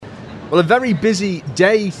Well, a very busy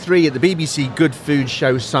day 3 at the BBC Good Food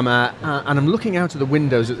Show Summer, and I'm looking out of the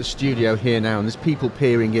windows at the studio here now, and there's people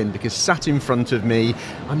peering in because sat in front of me,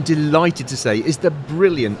 I'm delighted to say, is the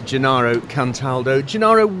brilliant Gennaro Cataldo.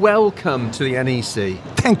 Gennaro, welcome to the NEC.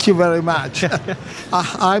 Thank you very much.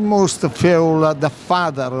 I must feel the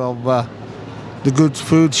father of the Good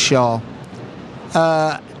Food Show.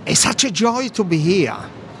 It's such a joy to be here.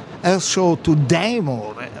 Also to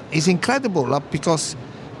demo. It's incredible because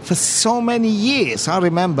for so many years, I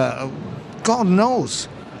remember, God knows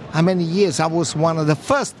how many years, I was one of the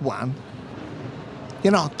first one,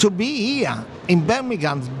 to be here in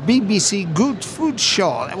Birmingham, BBC Good Food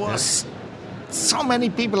Show. There was so many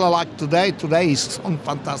people like today. Today is some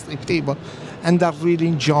fantastic people, and I really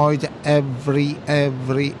enjoyed every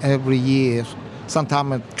year.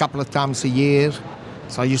 Sometimes a couple of times a year.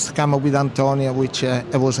 So I used to come up with Antonio, which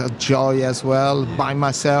it was a joy as well, by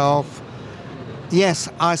myself. Yes,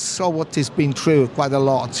 I saw what has been through quite a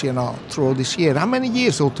lot, through this year. How many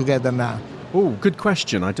years altogether now? Oh, good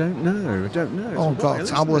question. I don't know. Oh,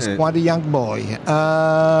 God, I was quite a young boy.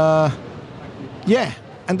 And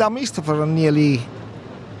I missed it for nearly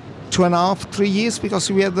 2.5, 3 years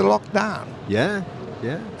because we had the lockdown. Yeah.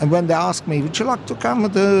 And when they asked me, would you like to come to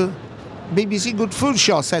the BBC Good Food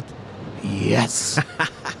Show, I said, yes.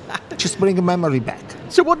 Just bring a memory back.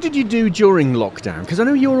 So what did you do during lockdown? Because I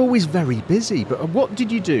know you're always very busy, but what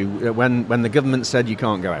did you do when the government said you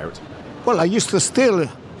can't go out? Well, I used to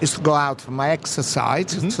go out for my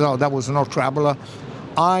exercise, so that was no trouble.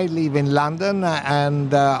 I live in London,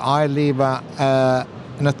 and I live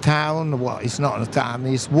in a town. Well, it's not a town,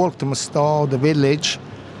 it's Walthamstow, the village,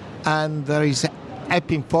 and there is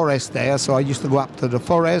Epping Forest there, so I used to go up to the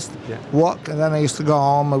forest, walk, and then I used to go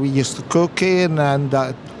home. We used to cook in, and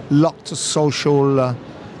lots of social,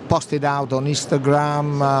 posted out on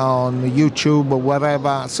Instagram, on YouTube, or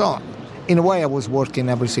wherever. So, in a way, I was working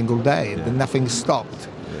every single day. Nothing stopped.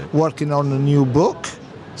 Working on a new book,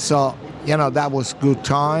 so that was good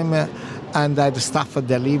time. And I had staff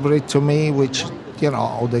delivery to me, which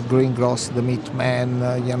all the greengrocer, the meat man,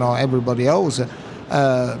 everybody else.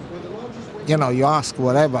 You ask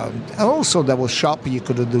whatever. And also there was shopping, you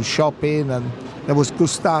could do shopping, and there was good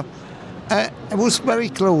stuff. It was very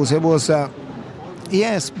close. It was,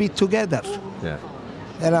 be together. Yeah.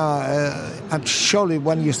 And surely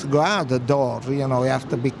when you used to go out the door, you have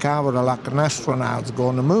to be covered like an astronaut go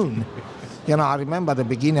on the moon. I remember at the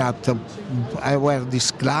beginning I wear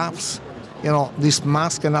these gloves, this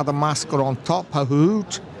mask, another mask on top, a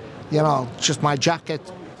hood, just my jacket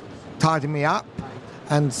tied me up.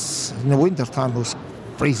 And in the wintertime it was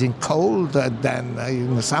freezing cold, and then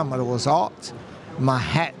in the summer it was hot. My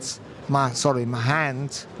hand,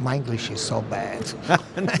 my English is so bad.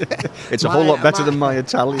 It's a whole lot better than my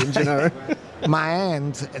Italian, My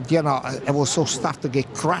hand, it was so stuffed to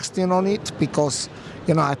get crusting on it because,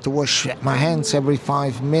 I had to wash my hands every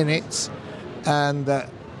 5 minutes. And,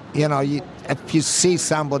 if you see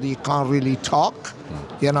somebody, you can't really talk.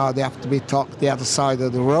 They have to be talked the other side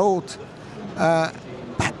of the road.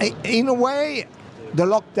 In a way, the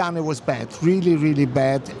lockdown, it was bad, really, really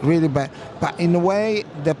bad. But in a way,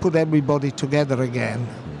 they put everybody together again.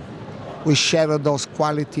 We shared those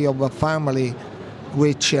quality of a family,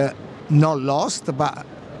 which not lost, but,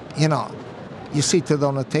 you sit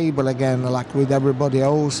on a table again, like with everybody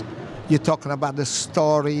else. You're talking about the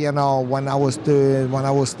story, when I was there, what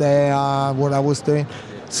I was doing.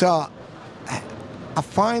 So I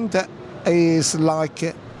find that it's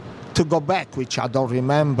like to go back, which I don't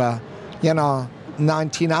remember,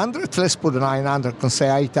 1900, let's put 900, can say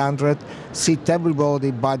 800, sit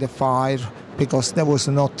everybody by the fire, because there was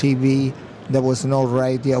no TV, there was no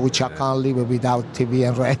radio, which I can't live without TV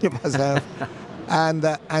and radio myself,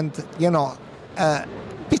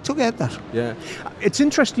 be together. Yeah, it's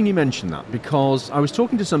interesting you mention that, because I was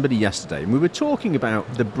talking to somebody yesterday, and we were talking about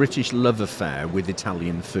the British love affair with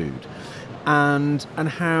Italian food, and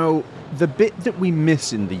how the bit that we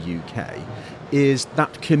miss in the UK is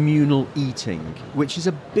that communal eating, which is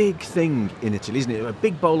a big thing in Italy, isn't it? A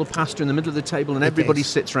big bowl of pasta in the middle of the table and everybody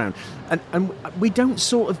sits around. And we don't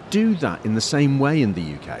sort of do that in the same way in the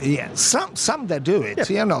UK. Yeah, some they do it,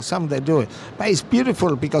 some they do it. But it's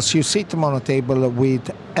beautiful because you sit on a table with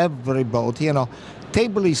everybody,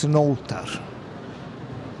 Table is an altar.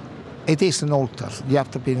 It is an altar. You have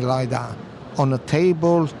to be like that. On a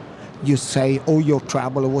table, you say all your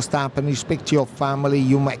trouble, what's happening, you speak to your family,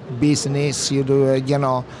 you make business, you do,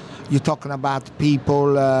 you're talking about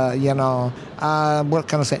people, what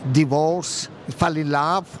can I say, divorce, fall in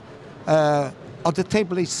love. On the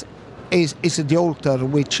table is the altar,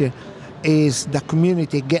 which is the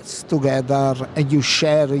community gets together and you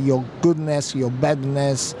share your goodness, your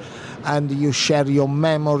badness, and you share your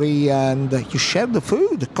memory, and you share the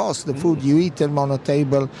food. Of course, the food you eat them on a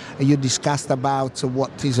table, and you discuss about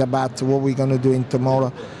what we're going to do in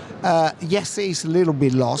tomorrow. Yes, it's a little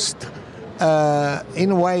bit lost.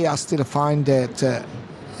 In a way, I still find that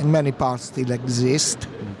in many parts still exist.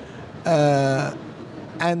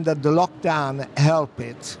 And the lockdown helped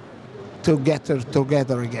it to get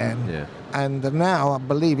together again. Yeah. And now I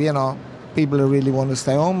believe, people really want to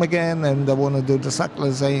stay home again, and they want to do exactly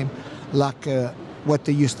the same like what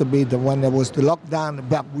they used to be when there was the lockdown,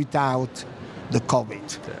 but without the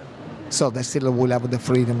COVID. Yeah. So they still will have the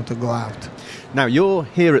freedom to go out. Now, you're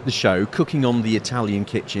here at the show cooking on the Italian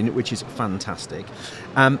kitchen, which is fantastic.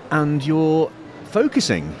 And you're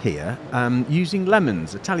focusing here using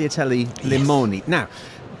lemons, Tagliatelle Limoni. Now,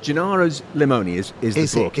 Gennaro's Limoni is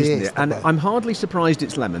the book, isn't it? And I'm hardly surprised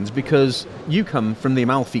it's lemons because you come from the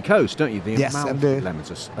Amalfi Coast, don't you? The Amalfi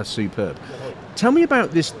lemons are superb. Tell me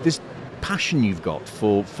about this passion you've got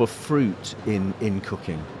for fruit in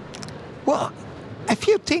cooking. Well, if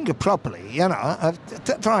you think properly,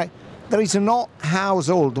 try. There is no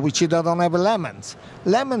household which don't have lemons.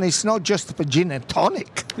 Lemon is not just for gin and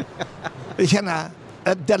tonic.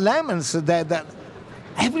 The lemons, they're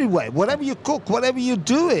everywhere. Whatever you cook, whatever you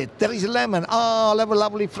do it, there is lemon. Oh, have a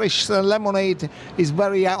lovely fresh lemonade. It's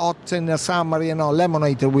very hot in the summer,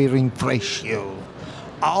 lemonade will refresh you.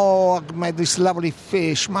 Oh, I made this lovely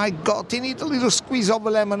fish. My God, you need a little squeeze of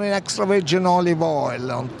lemon and extra virgin olive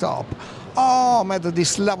oil on top. Oh, I made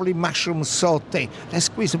this lovely mushroom saute. Let's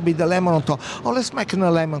squeeze a bit of lemon on top. Oh, let's make a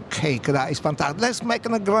lemon cake. That is fantastic. Let's make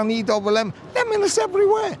a granite of lemon. Lemon is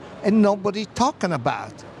everywhere. And nobody talking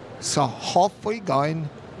about. So off we going,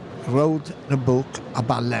 wrote a book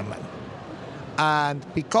about lemon. And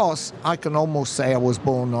because I can almost say I was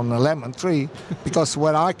born on a lemon tree, because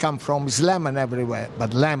where I come from is lemon everywhere,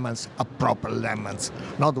 but lemons are proper lemons,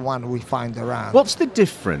 not the one we find around. What's the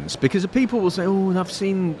difference? Because people will say, oh, I've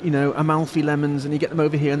seen, Amalfi lemons and you get them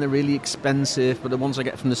over here and they're really expensive, but the ones I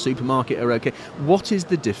get from the supermarket are okay. What is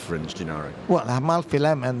the difference, Gennaro? Well, Amalfi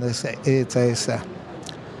lemon is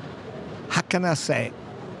how can I say,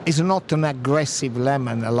 it's not an aggressive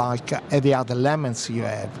lemon like the other lemons you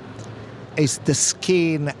have. It's the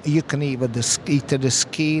skin, you can eat the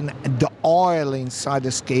skin, the oil inside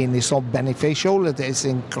the skin is so beneficial, it is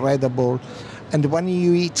incredible. And when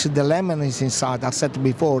you eat the lemon is inside, I said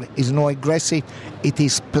before, it's not aggressive, it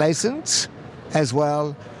is pleasant as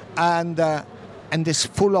well, and it's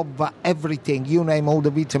full of everything, you name all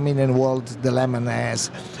the vitamin in the world the lemon has.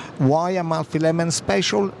 Why Amalfi lemon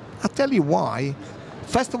special? I'll tell you why.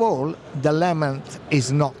 First of all, the lemon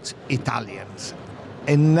is not Italian.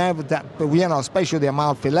 And never that, especially the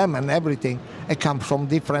Amalfi lemon, everything, it comes from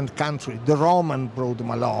different countries. The Roman brought them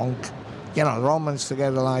along, Romans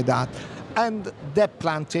together like that. And they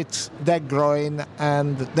plant it, they're growing,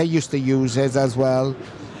 and they used to use it as well.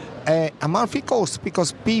 Amalfi Coast,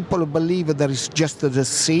 because people believe there is just the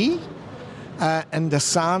sea, and the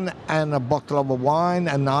sun, and a bottle of wine,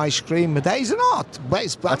 and ice cream. That is not. But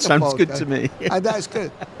it's that sounds good to me. That's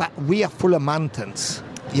good. But we are full of mountains.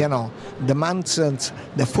 The mountains,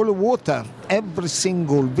 they're full of water. Every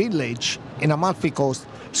single village in Amalfi Coast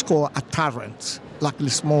is called a torrent, like a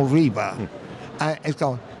small river.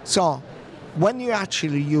 So when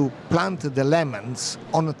you plant the lemons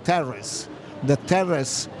on a terrace, the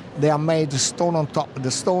terrace, they are made stone on top of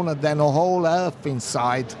the stone and then a whole earth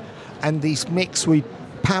inside, and this mixed with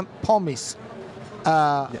pumice,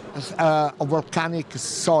 volcanic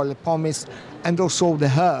soil, pumice, and also the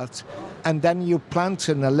earth. And then you plant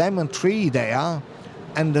a lemon tree there,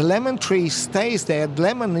 and the lemon tree stays there. The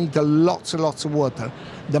lemon needs lots and lots of water.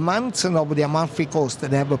 The mountain of the Amalfi Coast,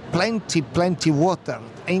 they have plenty water.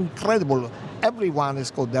 Incredible. Everyone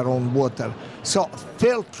has got their own water. So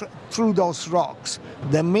filter through those rocks.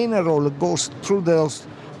 The mineral goes through those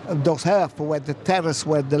earth where the terrace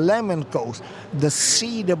where the lemon goes. The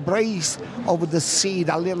seed, the breeze of the seed,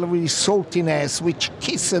 a little really saltiness which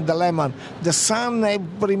kisses the lemon. The sun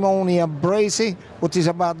every morning embraces. What is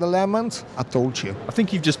about the lemons? I told you. I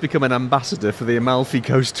think you've just become an ambassador for the Amalfi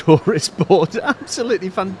Coast Tourist Board. Absolutely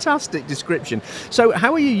fantastic description. So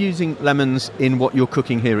how are you using lemons in what you're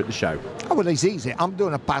cooking here at the show? Oh, well, it's easy. I'm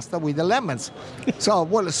doing a pasta with the lemons.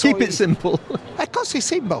 Keep it simple. Of course it's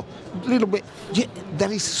simple. A little bit.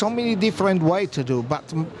 There is so many different ways to do,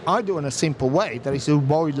 but I do in a simple way. There is to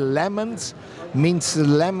boil lemons, mince the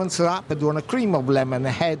lemons up, and do a cream of lemon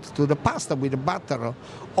ahead to the pasta with the butter,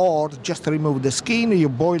 or just remove the skin. You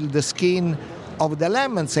boil the skin of the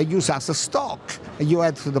lemons and use as a stock. You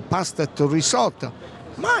add to the pasta to risotto.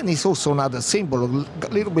 Mine is also another symbol, a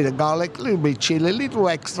little bit of garlic, a little bit of chili, a little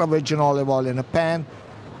extra virgin olive oil in a pan,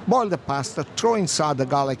 boil the pasta, throw inside the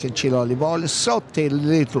garlic and chili olive oil, saute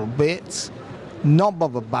little bits, knob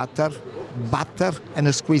of butter, and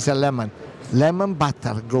a squeeze of lemon. Lemon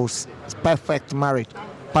butter goes perfect marriage.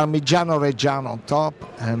 Parmigiano Reggiano on top,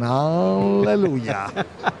 and hallelujah.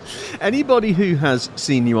 Anybody who has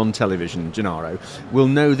seen you on television, Gennaro, will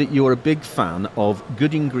know that you're a big fan of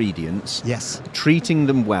good ingredients, Yes. treating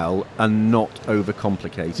them well and not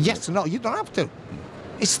overcomplicating Yes, it. no, you don't have to.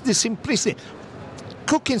 It's the simplicity.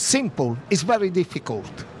 Cooking simple is very difficult.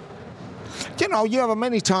 You know, you have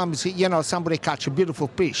many times, you know, somebody catch a beautiful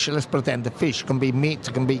fish. Let's pretend the fish can be meat,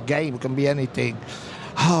 it can be game, it can be anything.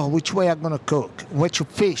 Oh, which way I'm going to cook? Which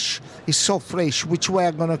fish is so fresh? Which way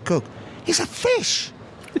I'm going to cook? It's a fish.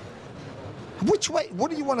 Which way?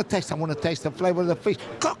 What do you want to taste? I want to taste the flavor of the fish.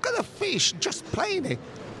 Cook the fish, just plain it.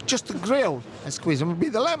 Just grill and squeeze. Maybe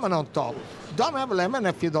the lemon on top. Don't have a lemon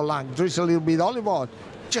if you don't like. Drizzle a little bit of olive oil.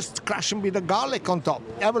 Just crush a bit of garlic on top.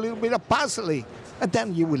 Have a little bit of parsley. And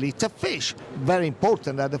then you will eat the fish. Very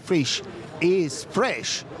important that the fish is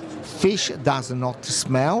fresh. Fish does not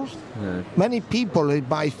smell. No. Many people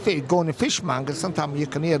buy fish, go in a fishmonger, sometimes you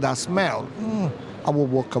can hear that smell. I will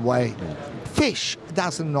walk away. Fish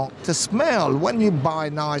does not smell. When you buy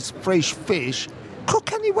nice fresh fish,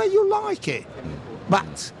 cook any way you like it.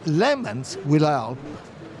 But lemons will help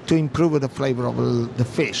to improve the flavor of the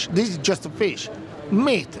fish. This is just a fish.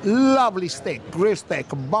 Meat, lovely steak, grilled steak,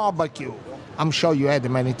 barbecue. I'm sure you had it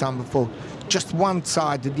many times before. Just one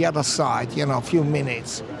side, the other side, you know, a few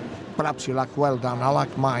minutes. Perhaps you like well done. I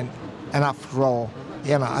like mine enough raw.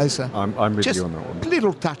 You know, as a, I'm with just you on that one. a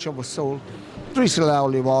little touch of salt, drizzle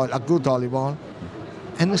olive oil, a good olive oil,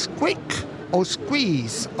 and a squeak or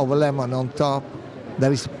squeeze of a lemon on top.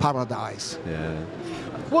 There is paradise. Yeah.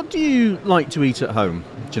 What do you like to eat at home,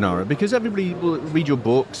 Gennaro? Because everybody will read your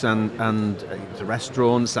books and the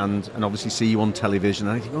restaurants and obviously see you on television.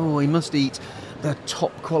 And I think, oh, he must eat the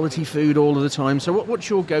top quality food all of the time. So what's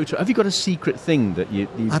your go-to? Have you got a secret thing that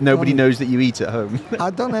nobody knows that you eat at home? I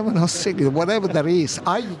don't have no secret. Whatever there is,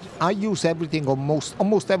 I use everything,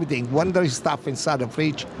 almost everything. When there is stuff inside the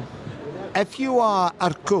fridge, if you are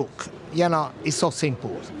a cook, you know, it's so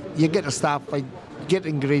simple. You get the stuff, get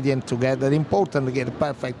ingredient together. Important to get a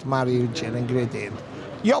perfect marriage and ingredient.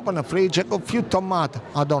 You open the fridge, I got a few tomatoes.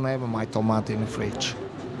 I don't have my tomato in the fridge.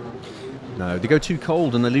 No, they go too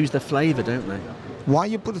cold and they lose their flavour, don't they? Why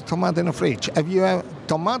you put a tomato in the fridge? If you have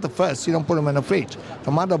tomato first, you don't put them in the fridge.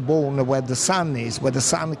 Tomato born where the sun is, where the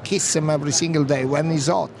sun kisses them every single day when it's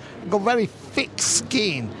hot. Got very thick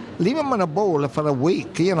skin. Leave them in a bowl for a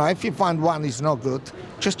week. You know, if you find one is not good,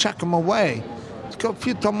 just chuck them away. It's got a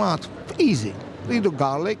few tomatoes. Easy. Little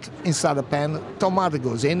garlic inside the pan. Tomato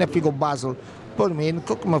goes in. If you got basil, put them in,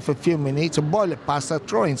 cook them for a few minutes, boil the pasta,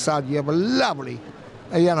 throw inside. You have a lovely,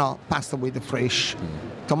 pasta with the fresh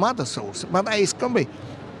tomato sauce. But it's going to be,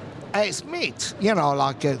 it's meat,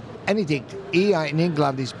 like anything. Here in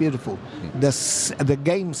England is beautiful. The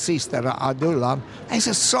game sister I do love.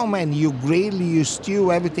 There's so many. You grill, you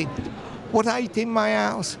stew, everything. What I eat in my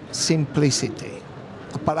house? Simplicity.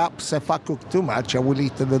 Perhaps if I cook too much, I will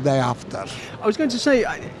eat the day after. I was going to say,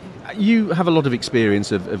 you have a lot of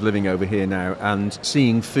experience of living over here now and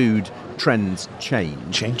seeing food trends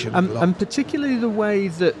change. And particularly the way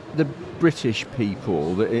that the British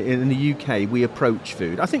people in the UK, we approach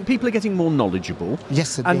food. I think people are getting more knowledgeable.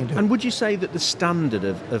 Yes, indeed. And would you say that the standard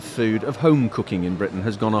of food, of home cooking in Britain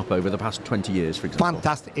has gone up over the past 20 years, for example?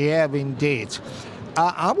 Fantastic, yeah, indeed.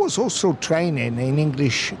 I was also training in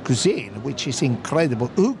English cuisine, which is incredible.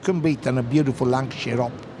 Who can beat a beautiful Lancashire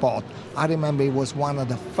pot? I remember it was one of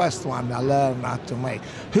the first ones I learned how to make.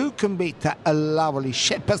 Who can beat a lovely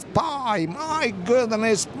shepherd's pie? My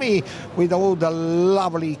goodness me, with all the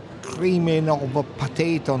lovely creaming of a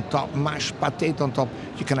potato on top, mashed potato on top.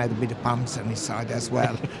 You can add a bit of parmesan inside as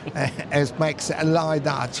well. It makes it like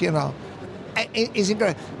that, It's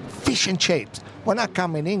incredible. Fish and chips. When I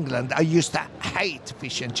come in England, I used to hate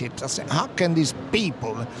fish and chips. I said, how can these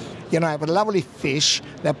people, have a lovely fish,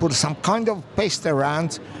 they put some kind of paste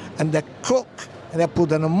around, and they cook, and they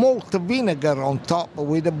put a malt vinegar on top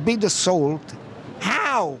with a bit of salt.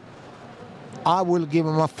 How? I will give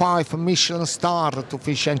them a 5 Michelin star to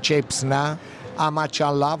fish and chips now. How much I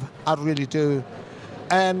love, I really do.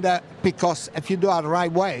 And because if you do it the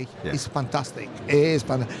right way, it's fantastic. It is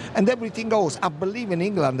fantastic. And everything goes. I believe in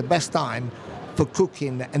England, the best time for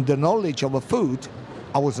cooking and the knowledge of a food,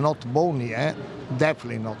 I was not born yet,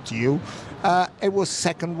 definitely not you. It was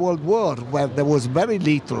Second World War, where there was very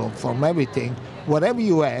little from everything. whatever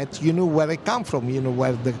you ate, you knew where it come from. You know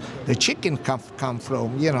where the chicken come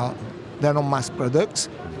from. You know, they're not mass products.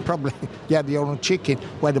 Probably you had your own chicken.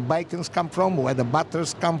 Where the bacons come from, where the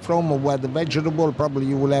butters come from, or where the vegetable. Probably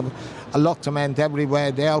you will have a lot of men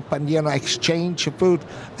everywhere. They help and exchange food,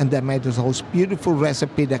 and they made those beautiful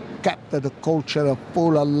recipe that kept the culture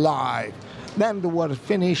full alive. Then the war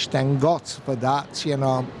finished, and God for that.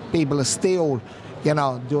 People still.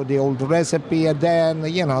 Do the old recipe, and then,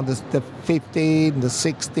 the 15, the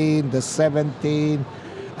 16, the 17,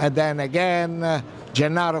 and then again,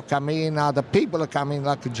 Gennaro come in, other people come in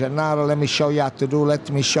like Gennaro, let me show you how to do,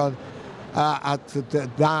 let me show how to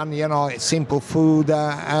done, simple food,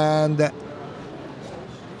 and,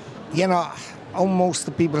 almost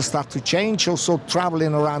the people start to change, also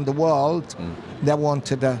traveling around the world, they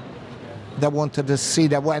wanted to see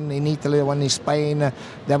that when in Italy, when in Spain,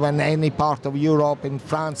 that when any part of Europe, in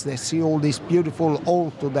France, they see all this beautiful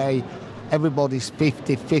old today. Everybody's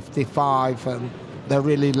 50, 55, and they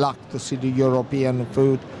really like to see the European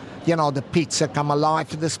food. The pizza come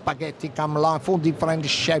alive, the spaghetti come alive, all different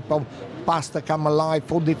shape of pasta come alive,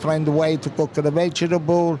 all different way to cook the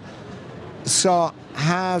vegetable. So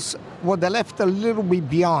they left a little bit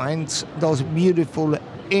behind those beautiful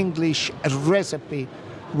English recipe,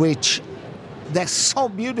 which they're so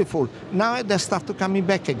beautiful. Now they start to coming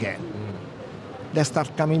back again. They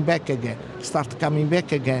start coming back again.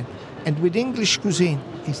 And with English cuisine,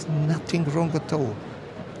 it's nothing wrong at all.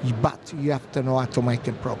 But you have to know how to make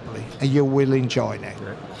it properly, and you will enjoy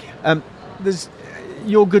it. There's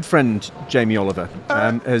your good friend Jamie Oliver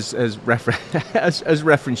has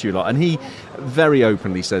referenced you a lot, and he very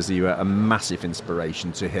openly says that you are a massive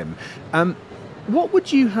inspiration to him. What would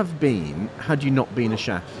you have been had you not been a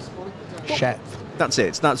chef? Chef. That's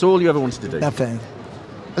it. That's all you ever wanted to do. Nothing.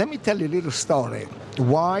 Let me tell you a little story.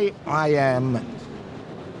 Why I am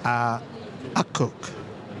a cook.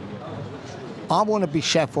 I want to be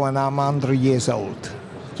chef when I'm 100 years old.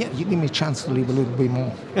 Yeah, you give me a chance to live a little bit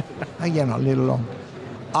more. A little long.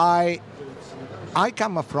 I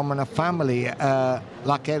come from a family,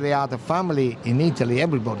 like every other family in Italy.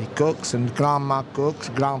 Everybody cooks, and grandma cooks,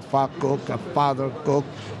 grandpa cooks, father cooks,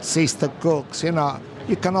 sister cooks.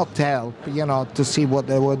 You cannot help, to see what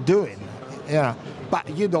they were doing, But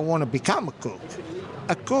you don't want to become a cook.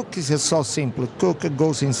 A cook is so simple. A cook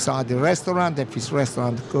goes inside the restaurant, if it's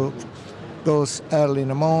restaurant cook, goes early in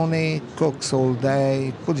the morning, cooks all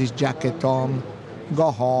day, put his jacket on, go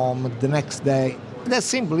home the next day. That's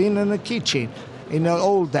simple, in the kitchen. In the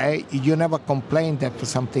old day, you never complained that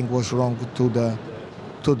something was wrong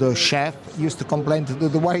to the chef. You used to complain to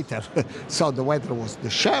the waiter. So the waiter was the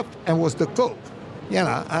chef and was the cook.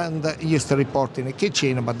 And used to report in the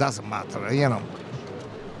kitchen, but doesn't matter,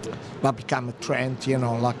 But become a trend,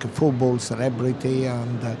 like a football celebrity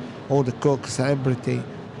and all the cook celebrity.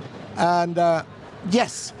 And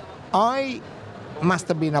yes, I must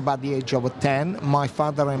have been about the age of 10. My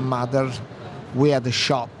father and mother, we had a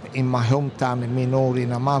shop in my hometown in Minori,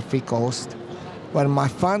 in Amalfi Coast, where my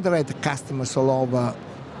father had customers all over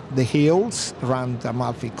the hills around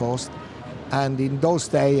Amalfi Coast. And in those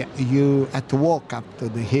days, you had to walk up to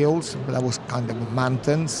the hills. That was kind of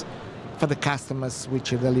mountains for the customers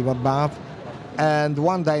which they live above. And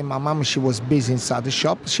one day, my mom, she was busy inside the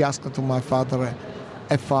shop. She asked to my father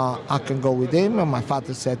if I can go with him. And my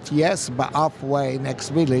father said yes, but halfway next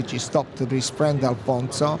village, he stopped to his friend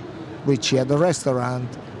Alfonso, which he had a restaurant.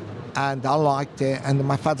 And I liked it. And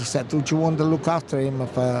my father said, would you want to look after him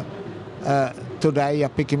for today? I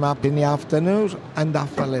pick him up in the afternoon, and I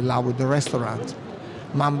fell in love with the restaurant.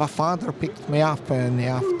 My father picked me up in the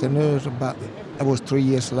afternoon, but it was 3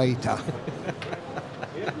 years later.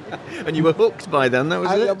 And you were hooked by then, that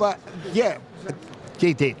was it? But, yeah,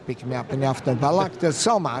 he did pick me up in the afternoon, but I liked it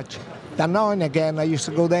so much that now and again I used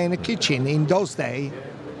to go there in the kitchen. In those days,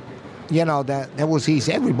 that was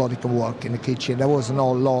easy. Everybody could work in the kitchen. There was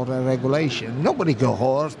no law or regulation. Nobody got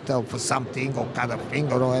hurt for something or cut a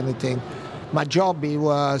finger or anything. My job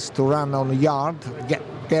was to run on the yard, get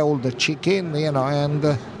all the chicken, and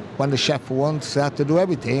when the chef wants, I have to do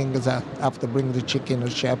everything, because I have to bring the chicken to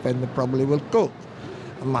the chef and they probably will cook.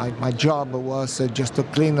 My job was just to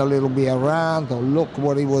clean a little bit around or look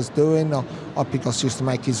what he was doing, or because he used to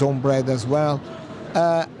make his own bread as well.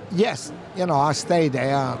 Yes, I stayed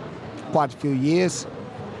there quite a few years,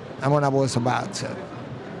 and when I was about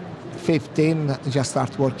 15, I just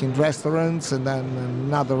started working in restaurants, and then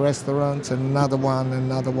another restaurant, and another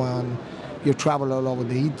one. You travel all over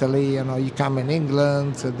Italy, you come in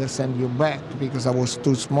England, so they send you back because I was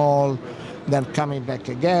too small, then coming back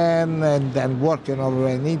again, and then working over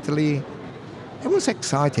in Italy. It was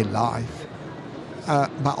exciting life.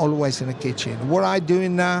 but always in the kitchen. What I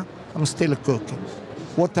doing now, I'm still a cook.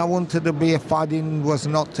 What I wanted to be if I was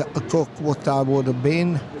not a cook, what I would have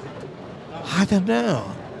been, I don't know.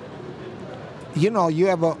 You know, you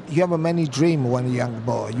have a many dream when you're a young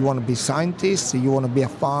boy. You want to be a scientist, you want to be a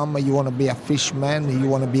farmer, you want to be a fisherman, you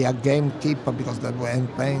want to be a gamekeeper because that were in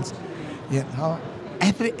planes. You know,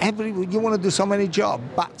 you want to do so many jobs,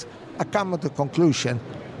 but I come to the conclusion,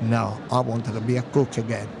 no, I wanted to be a cook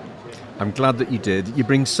again. I'm glad that you did. You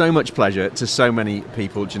bring so much pleasure to so many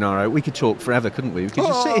people, Gennaro. We could talk forever, couldn't we? We could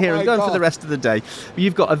just sit here and go on for the rest of the day.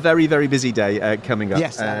 You've got a very, very busy day coming up.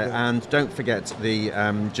 Yes, and don't forget the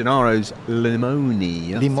Gennaro's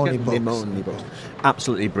Limoni books.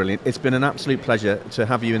 Absolutely brilliant. It's been an absolute pleasure to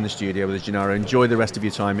have you in the studio with us, Gennaro. Enjoy the rest of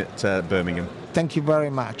your time at Birmingham. Thank you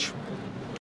very much.